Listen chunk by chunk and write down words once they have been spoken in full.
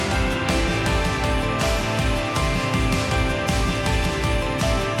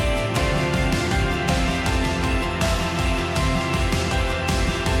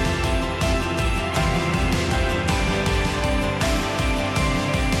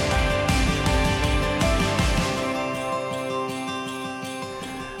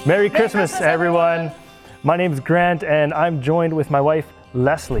Merry Christmas, everyone. My name is Grant, and I'm joined with my wife,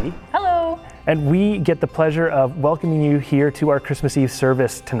 Leslie. Hello. And we get the pleasure of welcoming you here to our Christmas Eve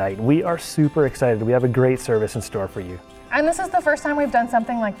service tonight. We are super excited. We have a great service in store for you. And this is the first time we've done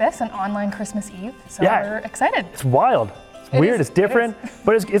something like this, an online Christmas Eve, so we're excited. It's wild. It's weird, it's different,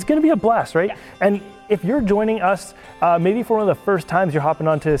 but it's going to be a blast, right? Yeah. And if you're joining us, maybe for one of the first times you're hopping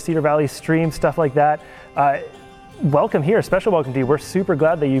onto Cedar Valley stream, stuff like that, welcome here, special welcome to you. We're super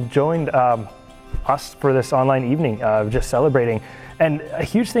glad that you've joined us for this online evening of just celebrating. And a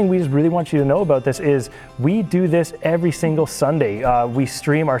huge thing we just really want you to know about this is we do this every single Sunday. We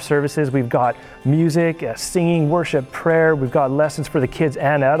stream our services. We've got music, singing, worship, prayer. We've got lessons for the kids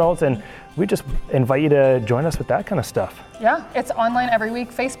and adults. And we just invite you to join us with that kind of stuff. Yeah, it's online every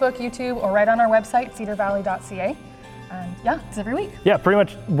week, Facebook, YouTube, or right on our website, cedarvalley.ca. And it's every week. Yeah, pretty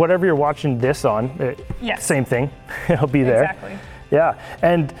much whatever you're watching this on, same thing. It'll be there. Exactly. Yeah,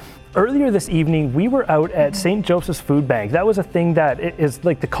 and earlier this evening, we were out at St. Joseph's Food Bank. That was a thing that is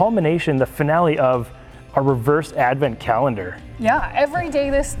like the culmination, the finale of our reverse Advent calendar. Yeah, every day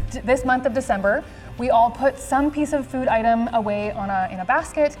this month of December, we all put some piece of food item away in a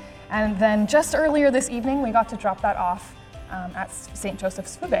basket, and then just earlier this evening, we got to drop that off at St.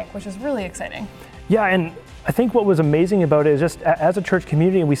 Joseph's Food Bank, which is really exciting. Yeah, and I think what was amazing about it is just as a church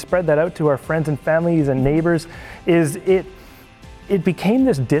community, and we spread that out to our friends and families and neighbors, is it became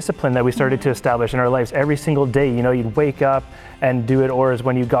this discipline that we started to establish in our lives every single day. You know, you'd wake up and do it, or as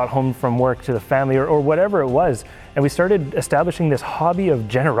when you got home from work to the family, or whatever it was. And we started establishing this hobby of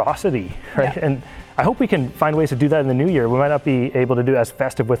generosity, right? Yeah. And I hope we can find ways to do that in the new year. We might not be able to do it as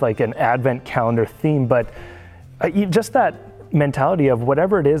festive with like an Advent calendar theme, but just that mentality of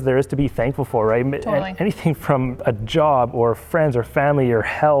whatever it is there is to be thankful for, right? Totally. Anything from a job or friends or family or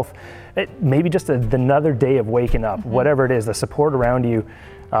health, maybe just another day of waking up, whatever it is, the support around you,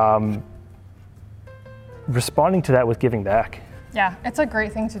 responding to that with giving back. Yeah, it's a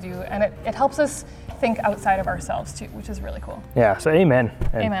great thing to do, and it helps us think outside of ourselves too, which is really cool. Yeah, so amen.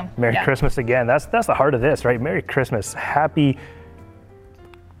 And amen. Merry Christmas again. That's the heart of this, right? Merry Christmas. Happy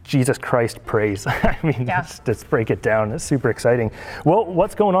Jesus Christ praise. I mean, let's break it down. It's super exciting. Well,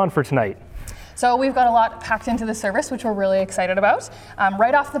 what's going on for tonight? So we've got a lot packed into the service, which we're really excited about.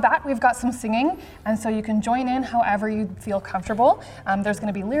 Right off the bat, we've got some singing, and so you can join in however you feel comfortable. There's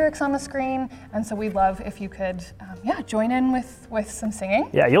going to be lyrics on the screen, and so we'd love if you could, join in with some singing.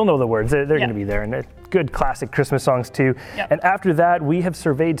 Yeah, you'll know the words. They're going to be there, and they're good classic Christmas songs too. Yep. And after that, we have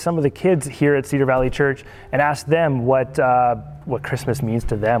surveyed some of the kids here at Cedar Valley Church and asked them what Christmas means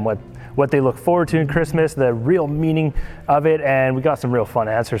to them, what they look forward to in Christmas, the real meaning of it, and we got some real fun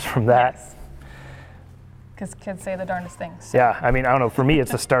answers from that. Yes. Because kids say the darndest things. So. Yeah, I mean, I don't know, for me,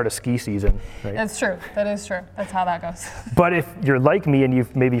 it's the start of ski season. Right? That's true, that is true. That's how that goes. But if you're like me and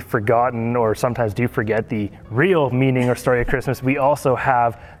you've maybe forgotten or sometimes do forget the real meaning or story of Christmas, we also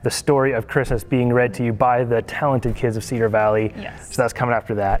have the story of Christmas being read to you by the talented kids of Cedar Valley. Yes. So that's coming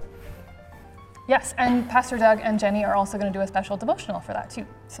after that. Yes, and Pastor Doug and Jenny are also going to do a special devotional for that too,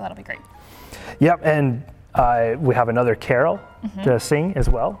 so that'll be great. Yep, and we have another carol to sing as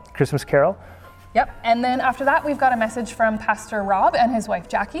well, Christmas carol. Yep, and then after that, we've got a message from Pastor Rob and his wife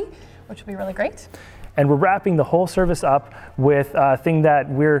Jackie, which will be really great. And we're wrapping the whole service up with a thing that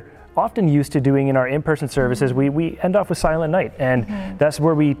we're often used to doing in our in-person services. We end off with Silent Night, and that's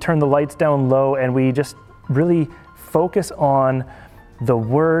where we turn the lights down low and we just really focus on the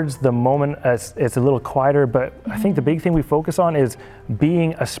words, the moment. It's a little quieter, but I think the big thing we focus on is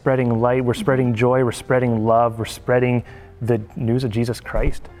being a spreading light. We're spreading joy, we're spreading love, we're spreading the news of Jesus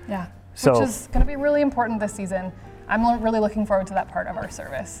Christ. Yeah. Which is going to be really important this season. I'm really looking forward to that part of our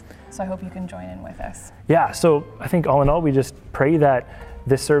service. So I hope you can join in with us. Yeah, so I think all in all, we just pray that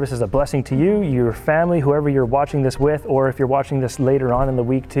this service is a blessing to you, your family, whoever you're watching this with, or if you're watching this later on in the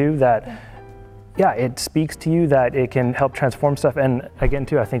week too, that it speaks to you, that it can help transform stuff. And again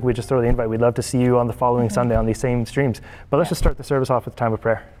too, I think we just throw the invite. We'd love to see you on the following Sunday on these same streams. But let's just start the service off with a time of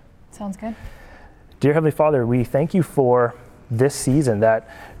prayer. Sounds good. Dear Heavenly Father, we thank you for this season that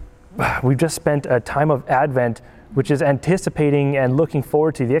we've just spent a time of Advent, which is anticipating and looking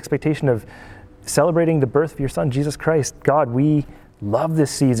forward to the expectation of celebrating the birth of your Son, Jesus Christ. God, we love this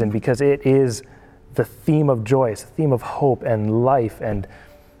season because it is the theme of joy, it's the theme of hope and life, and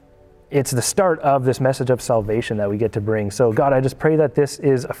it's the start of this message of salvation that we get to bring. So God, I just pray that this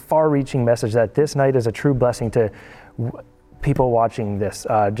is a far-reaching message, that this night is a true blessing to people watching this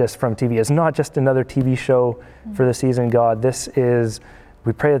just from TV. It's not just another TV show for the season, God.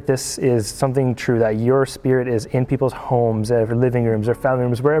 We pray that this is something true, that your Spirit is in people's homes, their living rooms, their family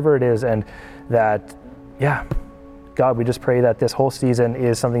rooms, wherever it is, and that, God, God, we just pray that this whole season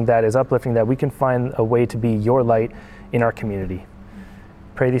is something that is uplifting, that we can find a way to be your light in our community.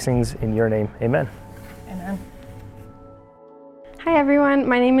 Pray these things in your name. Amen. Amen. Hi everyone,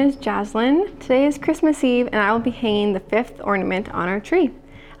 my name is Jaslyn. Today is Christmas Eve and I will be hanging the 5th ornament on our tree.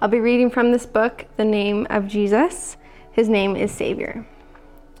 I'll be reading from this book, The Name of Jesus. His name is Savior.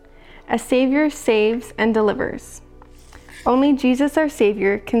 A Savior saves and delivers. Only Jesus, our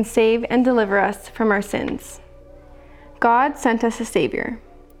Savior, can save and deliver us from our sins. God sent us a Savior.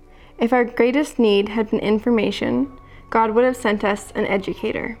 If our greatest need had been information, God would have sent us an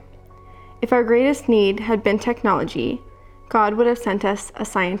educator. If our greatest need had been technology, God would have sent us a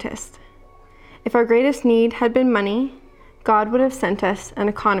scientist. If our greatest need had been money, God would have sent us an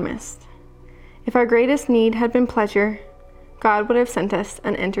economist. If our greatest need had been pleasure, God would have sent us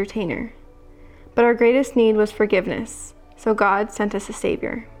an entertainer. But our greatest need was forgiveness, so God sent us a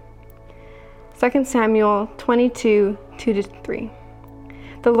Savior. 2 Samuel 22, 2-3.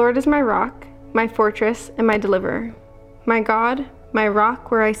 The Lord is my rock, my fortress, and my deliverer, my God, my rock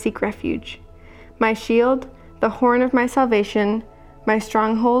where I seek refuge, my shield, the horn of my salvation, my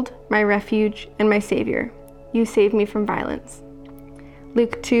stronghold, my refuge, and my Savior. You save me from violence.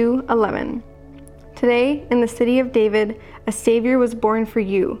 Luke 2:11. Today, in the city of David, a Savior was born for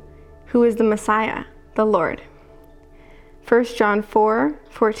you, who is the Messiah, the Lord. 1 John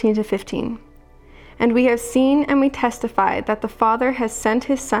 4:14-15. And we have seen and we testify that the Father has sent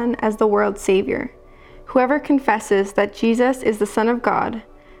his Son as the world's Savior. Whoever confesses that Jesus is the Son of God,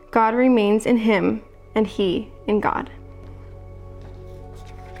 God remains in him, and he in God.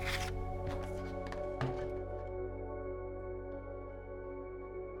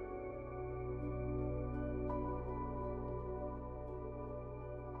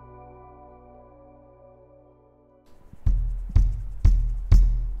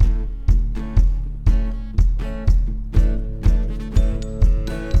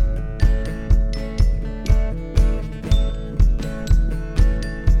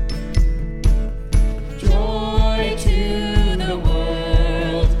 Joy to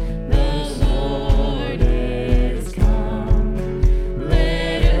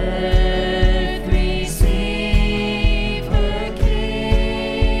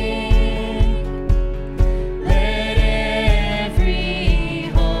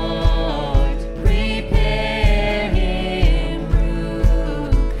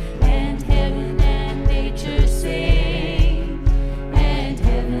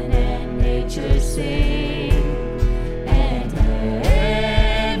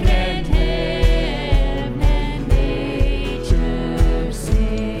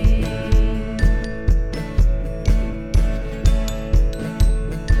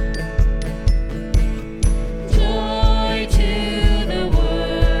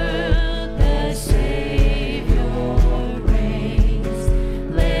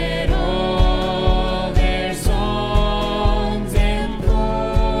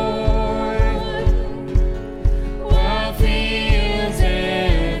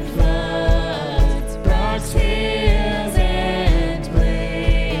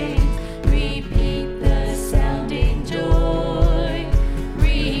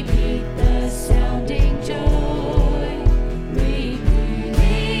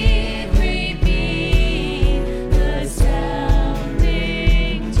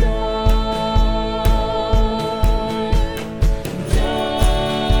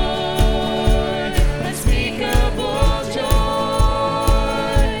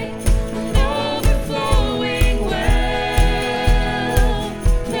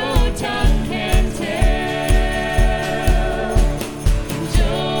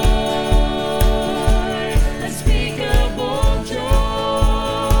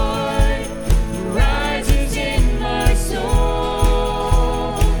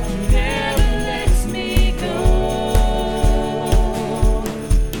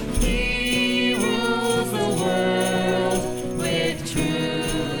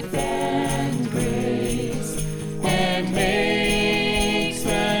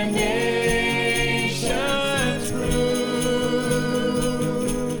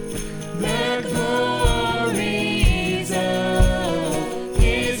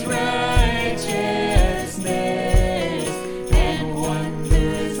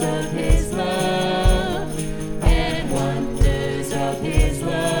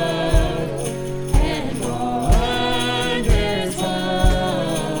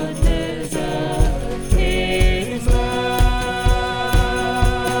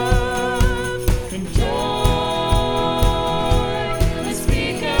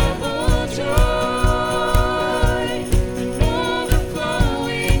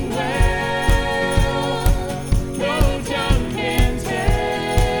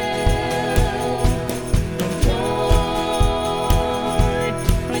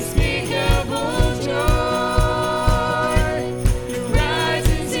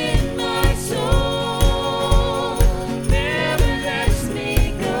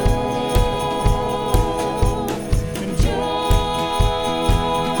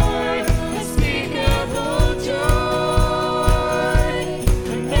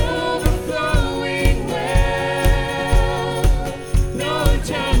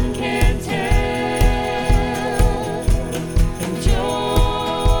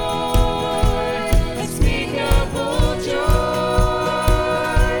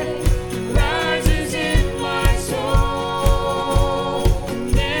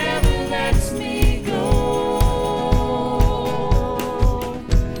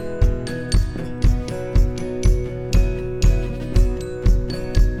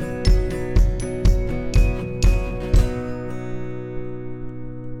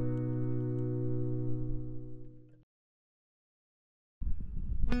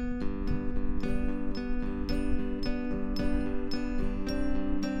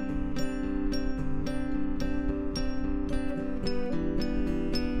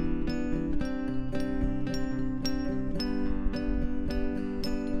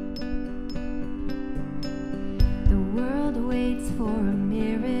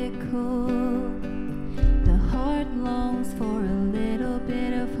miracle. The heart longs for a little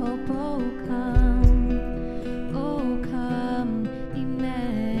bit of hope. Oh come,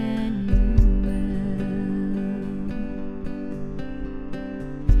 Emmanuel.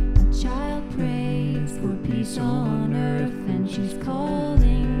 A child prays for peace on earth, and she's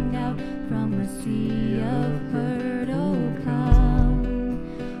calling out from a sea of hurt. Oh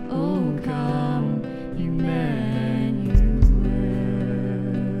come, Emmanuel.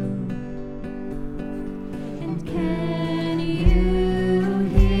 And can you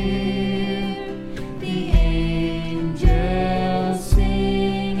hear the angels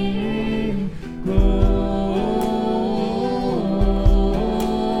singing glory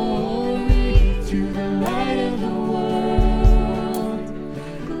to the light of the world?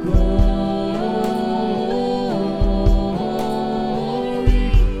 Glory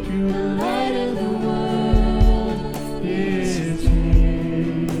to the light of the world is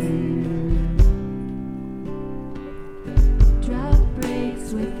here. Drought breaks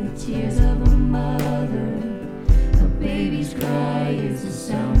with the tears of a mother. A baby's cry is the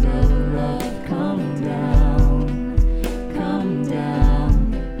sound of love. Come down,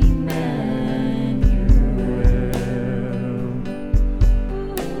 Emmanuel.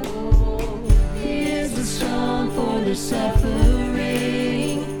 Here's the song for the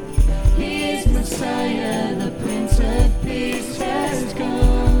suffering. Here's Messiah, the Prince of Peace has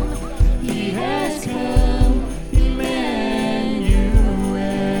come. He has come, Emmanuel.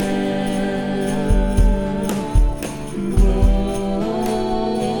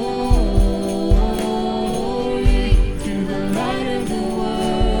 Glory to the light of the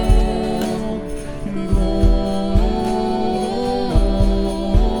world. Glory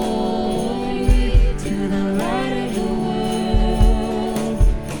to the light of the world.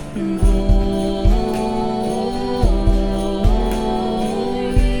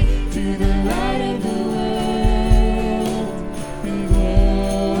 Glory to the light of the world. Glory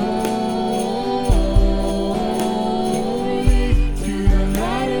to the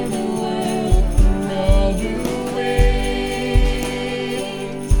light of the world. For all who wait,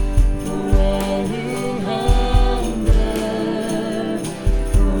 for all who hunger,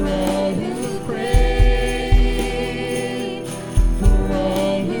 for all who pray, for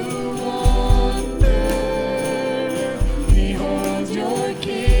all who wander, behold your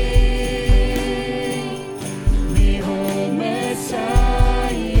King, behold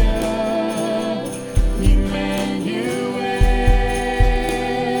Messiah, Emmanuel,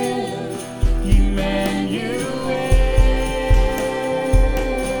 Emmanuel.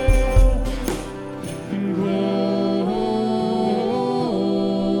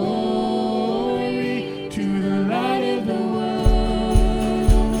 Glory to the light of the world.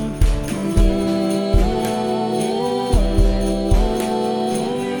 Glory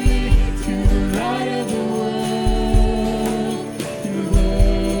to the light of the world. Glory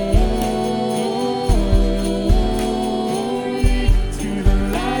to the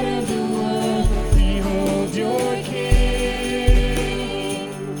light of the world. Behold your King,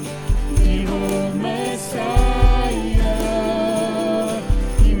 behold Messiah,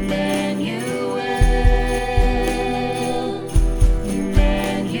 Emmanuel,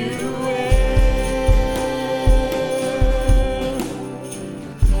 Emmanuel.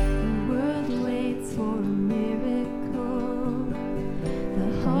 The world waits for a miracle. The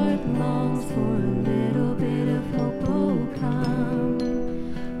heart longs for a little bit of hope.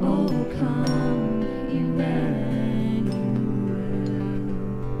 Oh come, Emmanuel.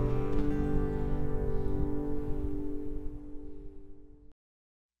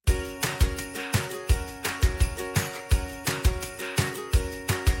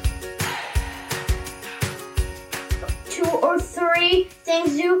 Two or three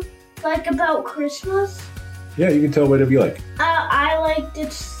things you like about Christmas? Yeah, you can tell whatever you like. I like the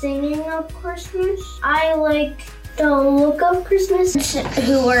singing of Christmas. I like the look of Christmas.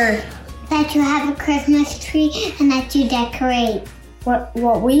 That you have a Christmas tree and that you decorate.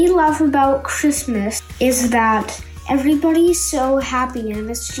 What we love about Christmas is that everybody's so happy and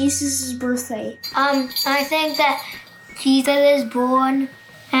it's Jesus' birthday. I think that Jesus is born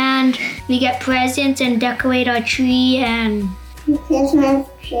and we get presents and decorate our tree and Christmas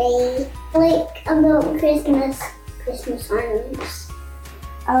tree. I like about Christmas ornaments.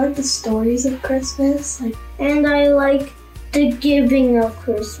 I like the stories of Christmas. And I like the giving of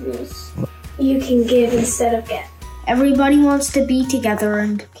Christmas. You can give instead of get. Everybody wants to be together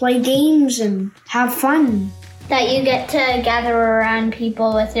and play games and have fun. that you get to gather around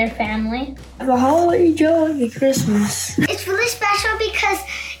people with your family. The holly jolly Christmas. It's really special because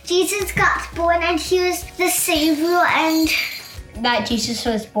Jesus got born and he was the savior and that Jesus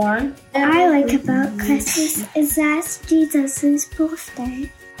was born. I like about Christmas is that Jesus'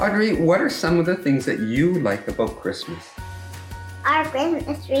 birthday. Audrey, what are some of the things that you like about Christmas? Our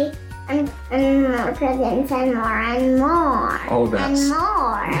Christmas tree and more presents and more and more. Oh, that's... And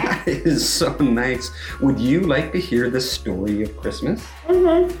more. That is so nice. Would you like to hear the story of Christmas?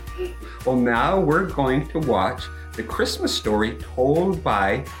 Mm-hmm. Well, now we're going to watch the Christmas story told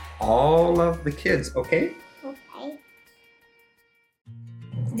by all of the kids, okay? Okay.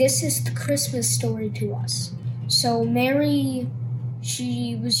 This is the Christmas story to us. So Mary,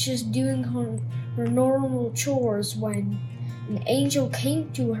 she was just doing her normal chores when an angel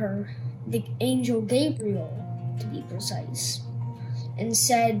came to her, the angel Gabriel, to be precise, and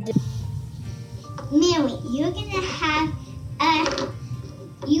said, Mary,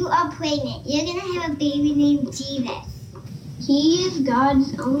 you are pregnant. You're gonna have a baby named Jesus. He is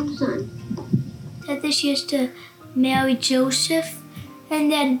God's own son. That she has to marry Joseph,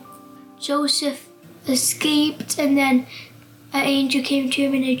 and then Joseph escaped, and then an angel came to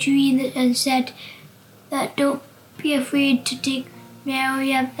him in a dream and said that don't be afraid to take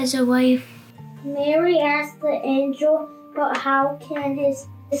Mary as a wife. Mary asked the angel, but how can this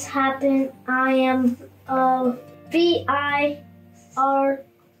happen? I am VIRGIN.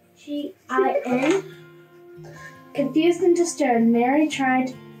 Confused and disturbed, Mary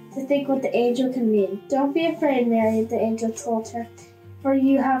tried to think what the angel could mean. Don't be afraid, Mary, the angel told her, for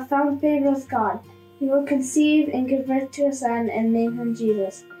you have found favor with God. You will conceive and give birth to a son and name him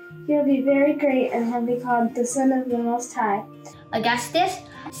Jesus. He will be very great and will be called the Son of the Most High. Augustus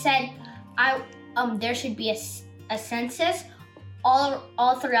said there should be a census all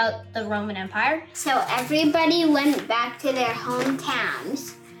throughout the Roman Empire. So everybody went back to their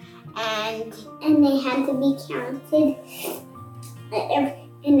hometowns, and they had to be counted, and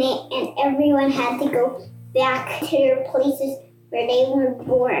everyone had to go back to their places where they were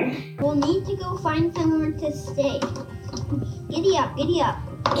born. We'll need to go find somewhere to stay. Giddy up.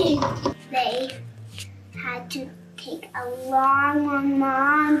 They had to take a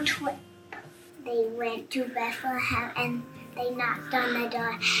long trip. They went to Bethlehem and they knocked on the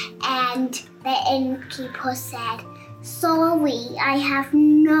door, and the innkeeper said, "Sorry, I have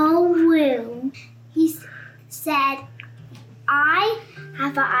no room." He said, "I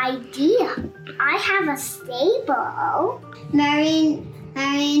have an idea. I have a stable." Mary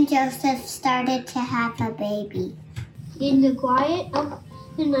and Joseph started to have a baby. In the quiet of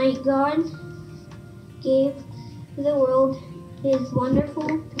the night, God gave the world his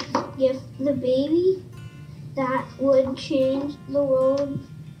wonderful gift. The baby that would change the world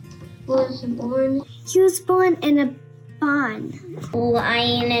was born. He was born in a barn,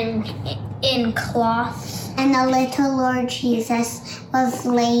 lying in cloths. And the little Lord Jesus was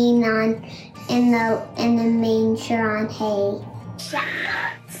laying in the manger on hay.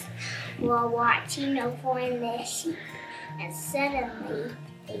 Shepherds were watching over the sheep, and suddenly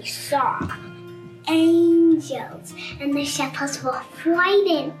they saw angels, and the shepherds were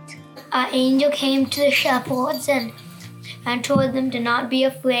frightened. An angel came to the shepherds and told them to not be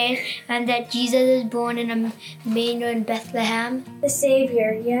afraid, and that Jesus is born in a manger in Bethlehem. The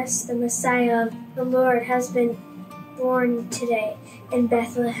Savior, yes, the Messiah, the Lord, has been born today in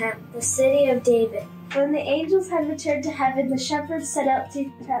Bethlehem, the city of David. When the angels had returned to heaven, the shepherds said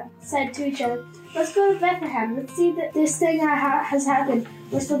to each other, "Let's go to Bethlehem. Let's see that this thing has happened,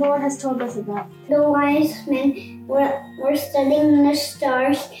 which the Lord has told us about." The wise men were studying the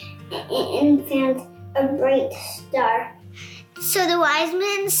stars and found a bright star. So the wise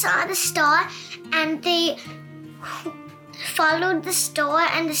men saw the star, and they followed the star,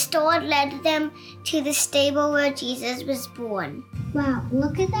 and the star led them to the stable where Jesus was born. Wow,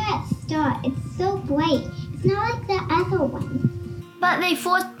 look at that star. It's so bright. It's not like the other one. But they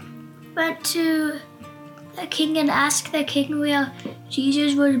first went to the king and asked the king where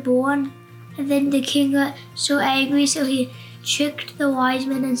Jesus was born. And then the king got so angry, so he tricked the wise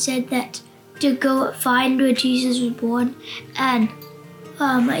men and said that to go find where Jesus was born. And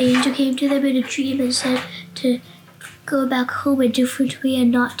an angel came to them in a dream and said to go back home a different way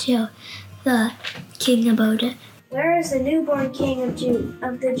and not tell the king about it. Where is the newborn King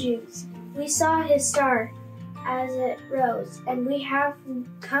of the Jews? We saw his star as it rose, and we have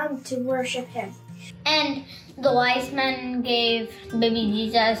come to worship him. And the wise men gave baby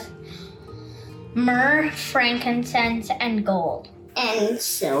Jesus myrrh, frankincense, and gold. And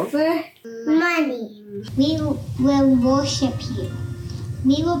silver, money. We will worship you.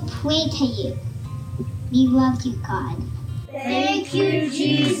 We will pray to you. We love you, God. Thank you,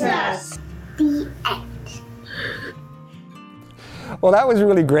 Jesus. The end. Well, that was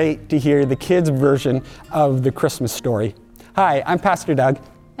really great to hear the kids' version of the Christmas story. Hi, I'm Pastor Doug.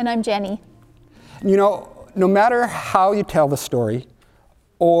 And I'm Jenny. You know, no matter how you tell the story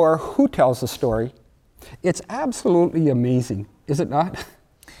or who tells the story, it's absolutely amazing, is it not?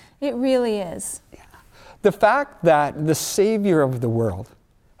 It really is. The fact that the Savior of the world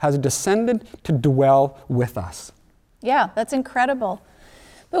has descended to dwell with us. Yeah, that's incredible.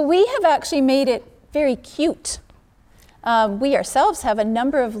 But we have actually made it very cute. We ourselves have a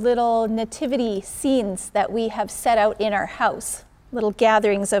number of little nativity scenes that we have set out in our house, little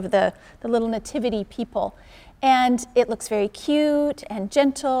gatherings of the little nativity people. And it looks very cute and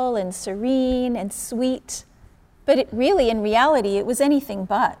gentle and serene and sweet. But it really, in reality, it was anything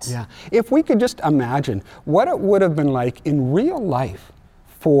but. Yeah. If we could just imagine what it would have been like in real life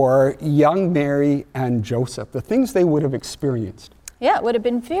for young Mary and Joseph, the things they would have experienced. Yeah, it would have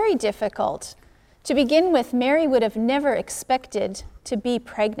been very difficult. To begin with, Mary would have never expected to be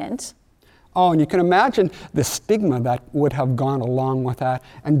pregnant. Oh, and you can imagine the stigma that would have gone along with that.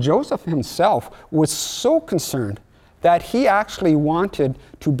 And Joseph himself was so concerned that he actually wanted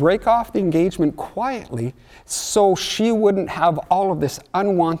to break off the engagement quietly so she wouldn't have all of this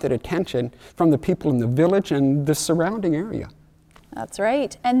unwanted attention from the people in the village and the surrounding area. That's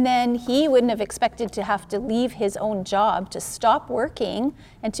right. And then he wouldn't have expected to have to leave his own job, to stop working,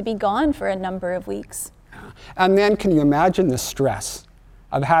 and to be gone for a number of weeks. And then can you imagine the stress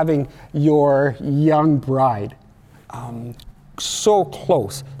of having your young bride so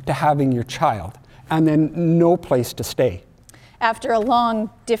close to having your child, and then no place to stay? After a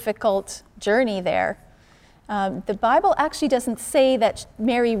long, difficult journey there, the Bible actually doesn't say that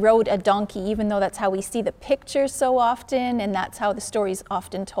Mary rode a donkey, even though that's how we see the pictures so often, and that's how the story's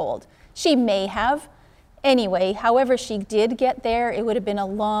often told. She may have. Anyway, however she did get there, it would have been a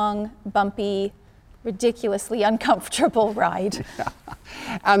long, bumpy, ridiculously uncomfortable ride. Yeah.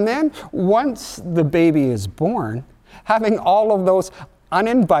 And then once the baby is born, having all of those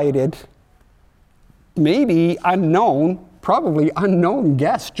uninvited, maybe unknown, probably unknown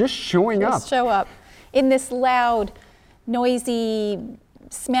guests just showing up. Just show up in this loud, noisy,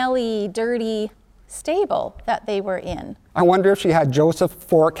 smelly, dirty stable that they were in. I wonder if she had Joseph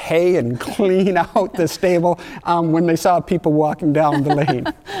fork hay and clean out the stable when they saw people walking down the lane.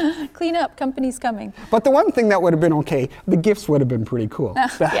 Clean up, company's coming. But the one thing that would have been okay, the gifts would have been pretty cool.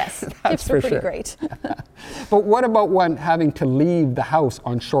 Yes, gifts were pretty great. But what about one having to leave the house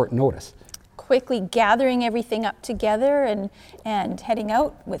on short notice? Quickly gathering everything up together and heading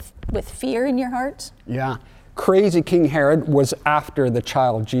out with fear in your heart. Yeah. Crazy King Herod was after the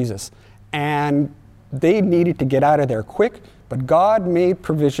child Jesus, and they needed to get out of there quick, but God made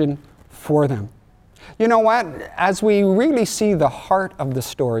provision for them. You know what? As we really see the heart of the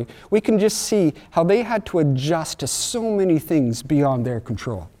story, we can just see how they had to adjust to so many things beyond their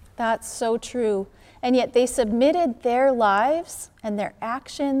control. That's so true. And yet they submitted their lives and their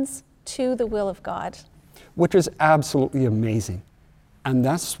actions to the will of God. Which is absolutely amazing. And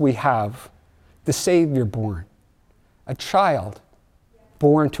thus we have the Savior born, a child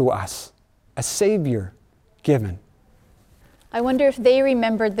born to us, a Savior given. I wonder if they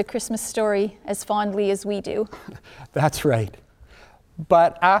remembered the Christmas story as fondly as we do. That's right.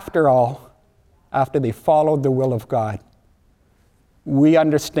 But after all, after they followed the will of God, we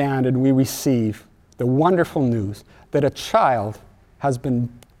understand and we receive the wonderful news that a child has been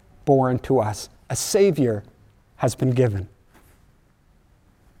born to us, a Savior has been given.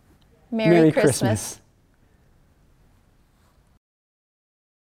 Merry Christmas.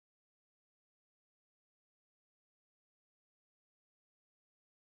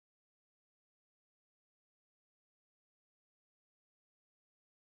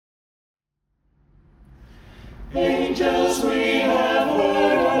 Angels we have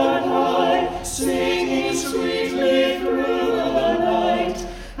heard on high, singing sweetly through the night,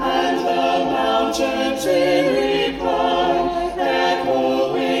 and the mountains in reply,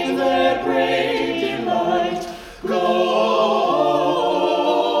 echoing their great delight. Gloria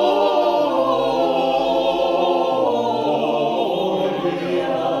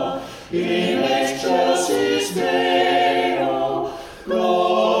in excelsis Deo.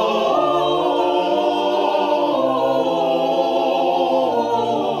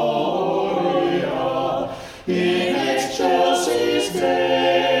 In excelsis Deo.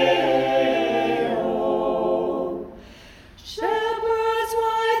 Shepherds,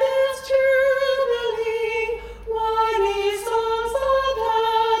 why this jubilee? Why these songs of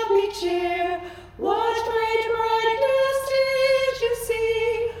happy cheer? What great brightness did you see?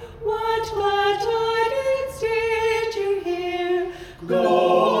 What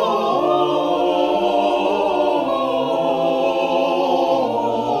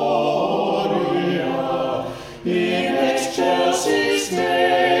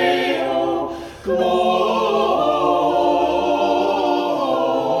Gloria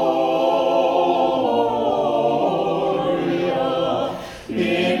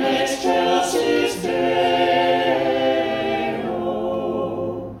in excelsis Deo.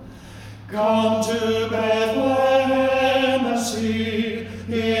 Come to Bethlehem and see,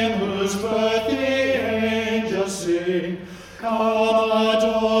 in whose birth the angels sing. Come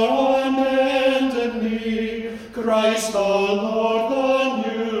adore on bended knee, Christ the Lord, the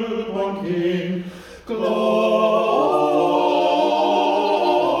newborn King. Gloria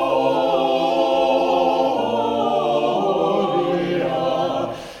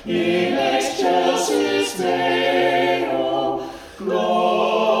in excelsis Deo.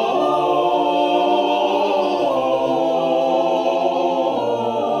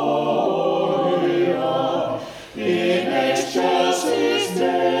 Gloria in excelsis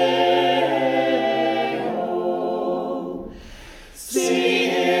Deo. See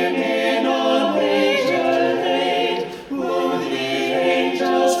him in a manger laid, whom the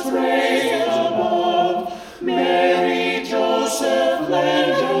angels praise above. Mary, Joseph,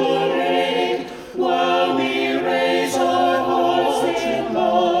 lend your aid, while we raise our hearts in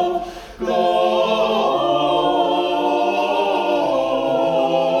love.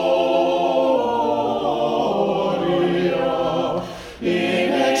 Gloria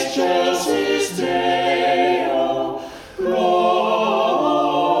in excelsis Deo.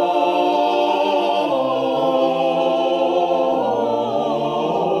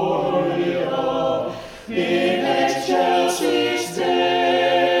 Gloria in excelsis Deo.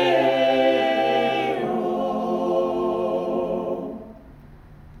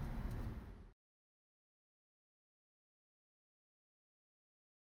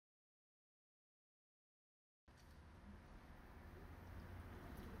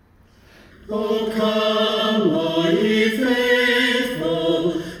 Oh, come, all ye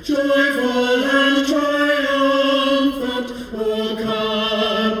faithful, joyful and triumphant. Oh,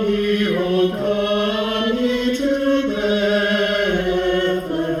 come ye to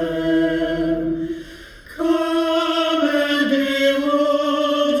Bethlehem. Come and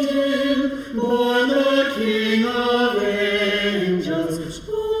behold him, born the King of angels.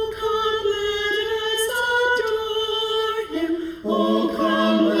 Oh, come, let us adore him. Oh,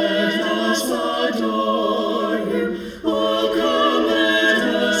 come, let us adore him. Oh, come, let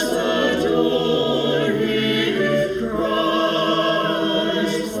us adore him.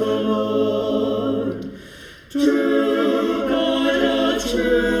 Christ the Lord. True God,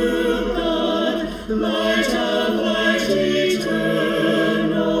 light of light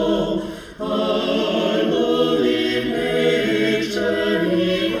eternal, our lowly nature he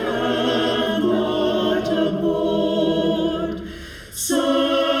hath not abhorred.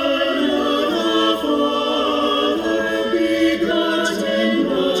 Son of the Father, begotten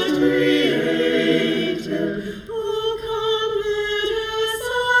but created. Oh, come, let us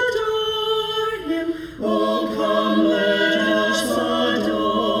adore him. Oh, come, let us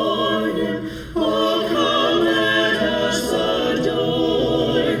adore him. Oh, come, let us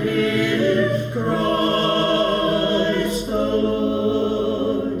adore him. Christ the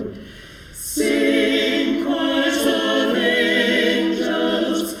Lord. Sing choirs of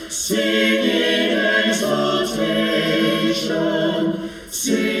angels, sing in exaltation.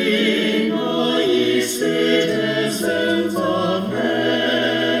 Sing, all ye citizens of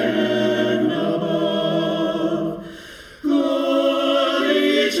heaven above.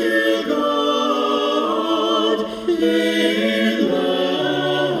 Glory to God in the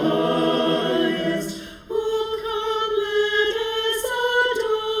highest. Oh, come, let us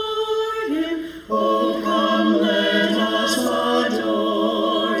adore him. Oh, come, let us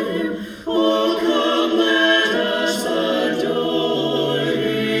adore him. Oh, come, let us adore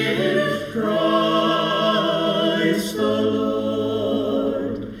him. Christ the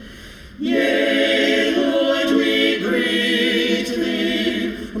Lord. Yea, Lord, we greet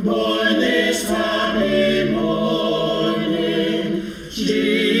thee, born this happy morning.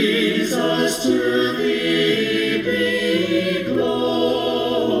 Jesus, to thee be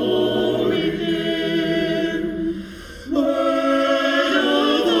glory given. Word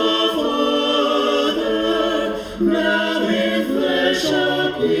of the Father, now in flesh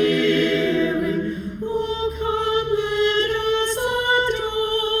appearing. Oh, come, let us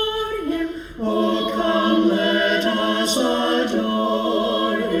adore him. Oh, come, let us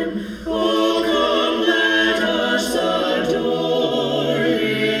adore him. Oh, come, let us adore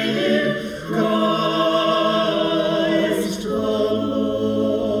him. Christ the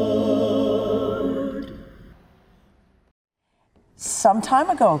Lord. Some time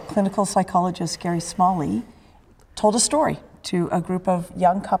ago, clinical psychologist Gary Smalley told a story to a group of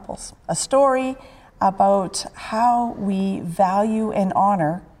young couples, a story about how we value and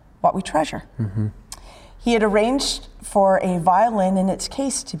honor what we treasure. He had arranged for a violin in its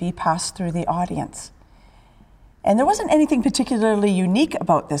case to be passed through the audience. And there wasn't anything particularly unique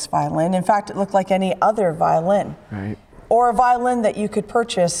about this violin. In fact, it looked like any other violin. Right. Or a violin that you could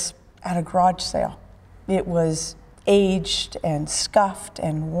purchase at a garage sale. It was aged and scuffed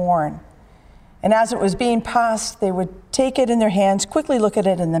and worn. And as it was being passed, they would take it in their hands, quickly look at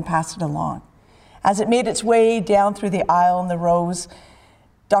it, and then pass it along. As it made its way down through the aisle and the rows,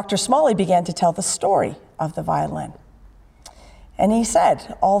 Dr. Smalley began to tell the story of the violin. And he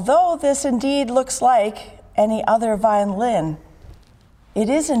said, although this indeed looks like any other violin, it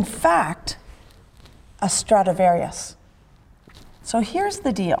is in fact a Stradivarius. So here's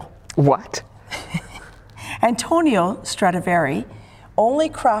the deal. What? Antonio Stradivari only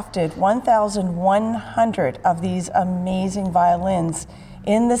crafted 1,100 of these amazing violins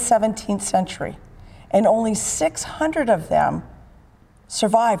in the 17th century, and only 600 of them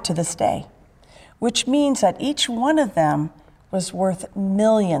survive to this day, which means that each one of them was worth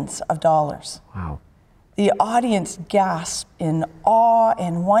millions of dollars. Wow. The audience gasped in awe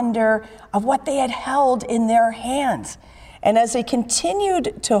and wonder of what they had held in their hands. And as they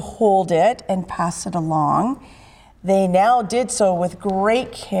continued to hold it and pass it along, they now did so with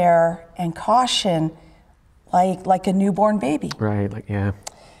great care and caution, like a newborn baby. Right, yeah.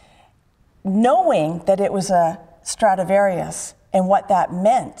 Knowing that it was a Stradivarius and what that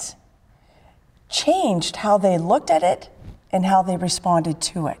meant changed how they looked at it and how they responded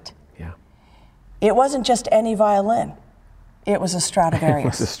to it. Yeah. It wasn't just any violin. It was a Stradivarius. It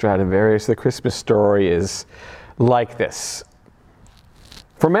was a Stradivarius. The Christmas story is like this.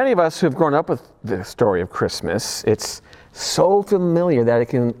 For many of us who have grown up with the story of Christmas, it's so familiar that it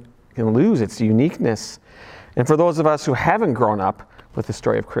can lose its uniqueness. And for those of us who haven't grown up with the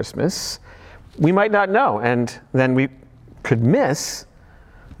story of Christmas, we might not know, and then we could miss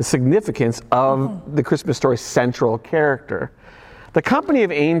the significance of the Christmas story's central character. The company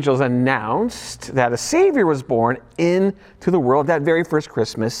of angels announced that a Savior was born into the world that very first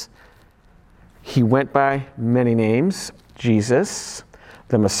Christmas. He went by many names: Jesus,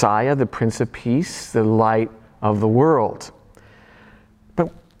 the Messiah, the Prince of Peace, the light of the world.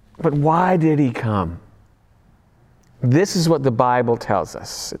 But why did he come? This is what the Bible tells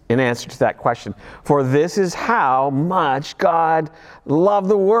us in answer to that question. For this is how much God loved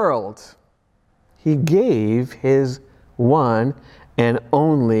the world. He gave his one and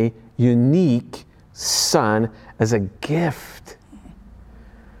only unique Son as a gift.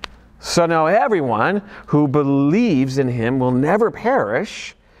 So now everyone who believes in him will never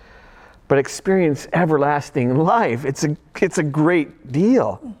perish, but experience everlasting life. It's a great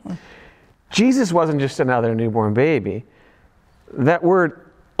deal. Mm-hmm. Jesus wasn't just another newborn baby. That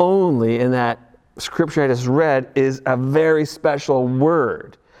word only in that scripture I just read is a very special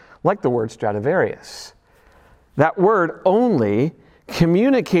word, like the word Stradivarius. That word only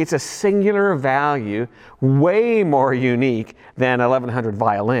communicates a singular value way more unique than 1,100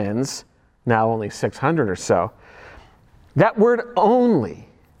 violins, now only 600 or so. That word only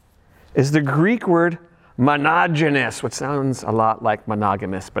is the Greek word monogenes, which sounds a lot like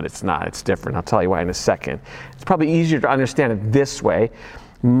monogamous, but it's not. It's different. I'll tell you why in a second. It's probably easier to understand it this way.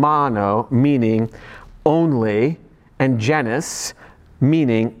 Mono, meaning only, and genus,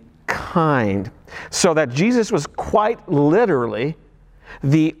 meaning kind. So that Jesus was quite literally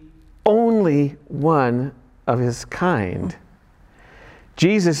the only one of his kind.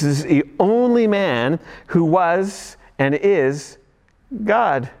 Jesus is the only man who was and is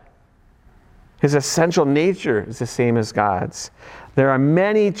God. His essential nature is the same as God's. There are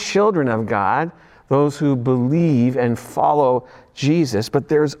many children of God, those who believe and follow Jesus, but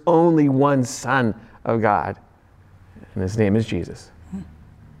there's only one Son of God, and his name is Jesus.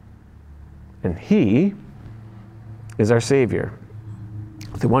 And he is our Savior,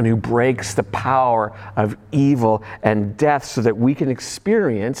 the one who breaks the power of evil and death so that we can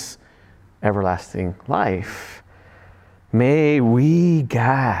experience everlasting life. May we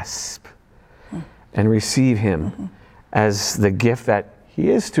gasp and receive him as the gift that he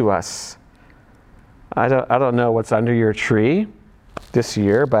is to us. I don't know what's under your tree this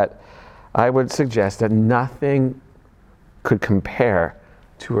year, but I would suggest that nothing could compare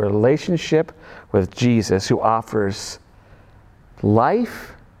to a relationship with Jesus, who offers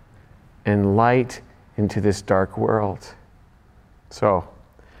life and light into this dark world. So,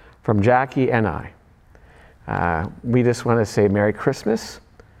 from Jackie and I, we just want to say Merry Christmas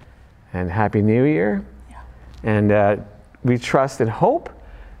and Happy New Year. Yeah. And we trust and hope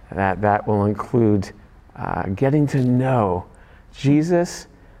that will include getting to know Jesus,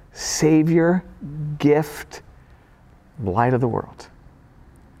 Savior, gift, light of the world.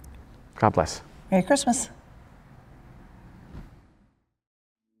 God bless. Merry Christmas.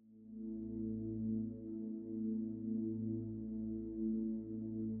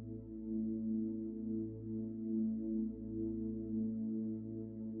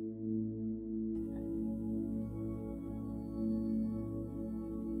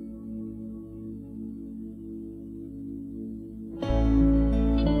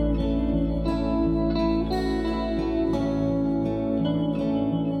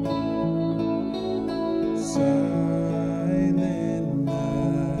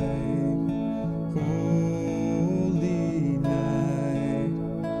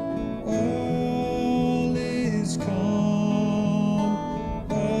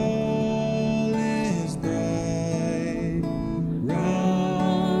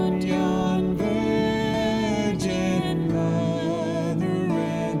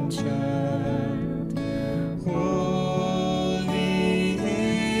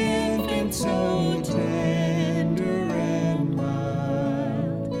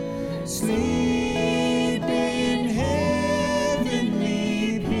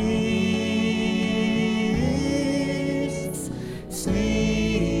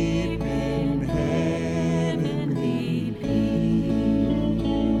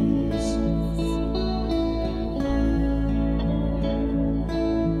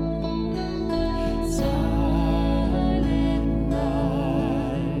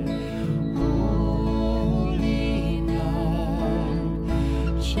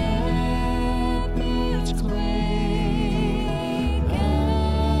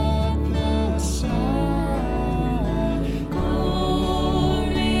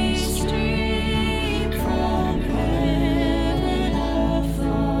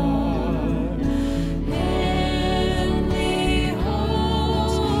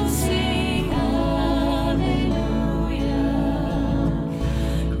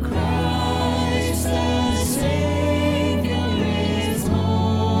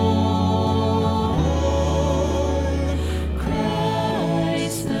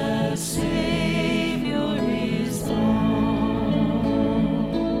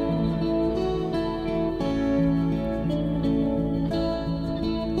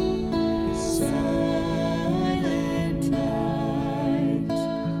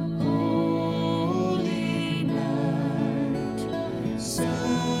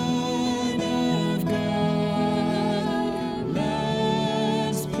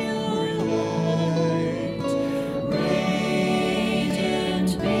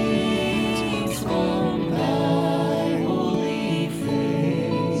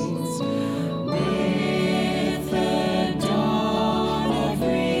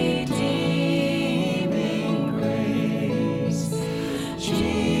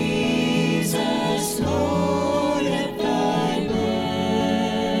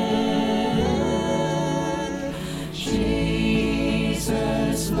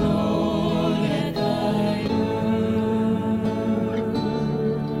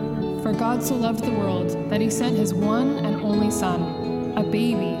 God so loved the world that he sent his one and only Son, a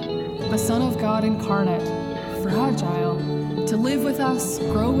baby, the Son of God incarnate, fragile, to live with us,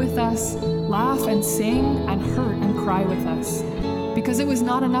 grow with us, laugh and sing and hurt and cry with us. Because it was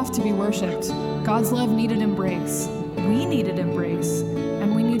not enough to be worshipped, God's love needed embrace. We needed embrace,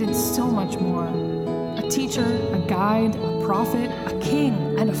 and we needed so much more. A teacher, a guide, a prophet, a king,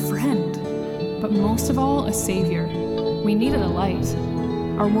 and a friend. But most of all, a savior. We needed a light.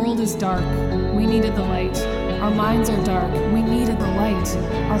 Our world is dark. We needed the light. Our minds are dark. We needed the light.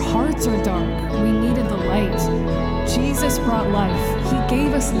 Our hearts are dark. We needed the light. Jesus brought life. He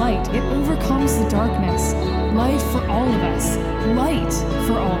gave us light. It overcomes the darkness. Life for all of us. Light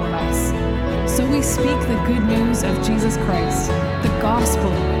for all of us. So we speak the good news of Jesus Christ, the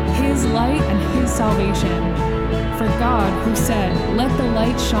gospel, his light and his salvation. For God, who said, "Let the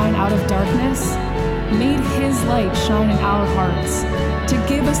light shine out of darkness," made his light shine in our hearts, to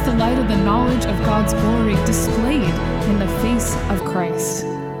give us the light of the knowledge of God's glory displayed in the face of Christ.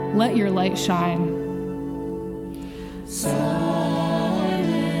 Let your light shine. Silent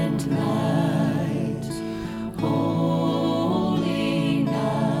night, holy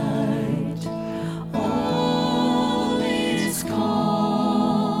night, all is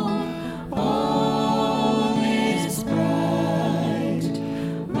calm, all is bright,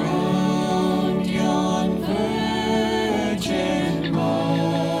 round yon virgin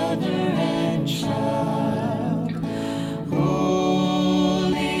mother and child,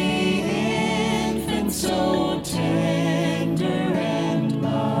 holy infant so tender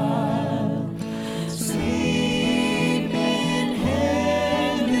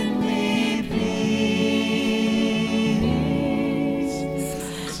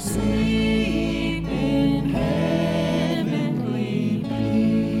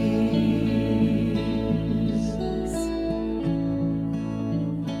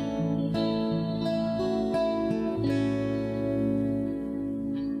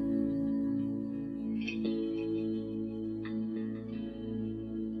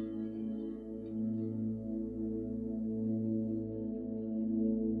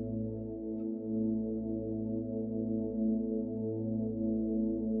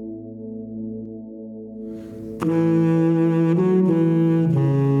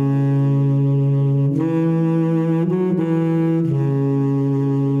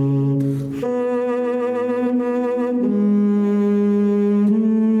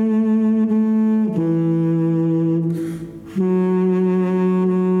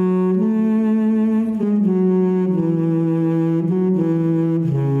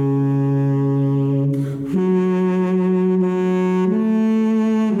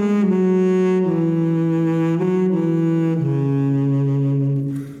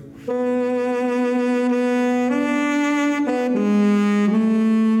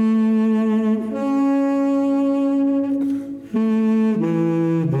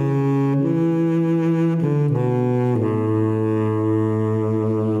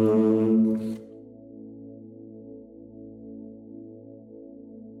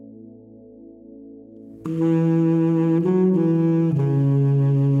you.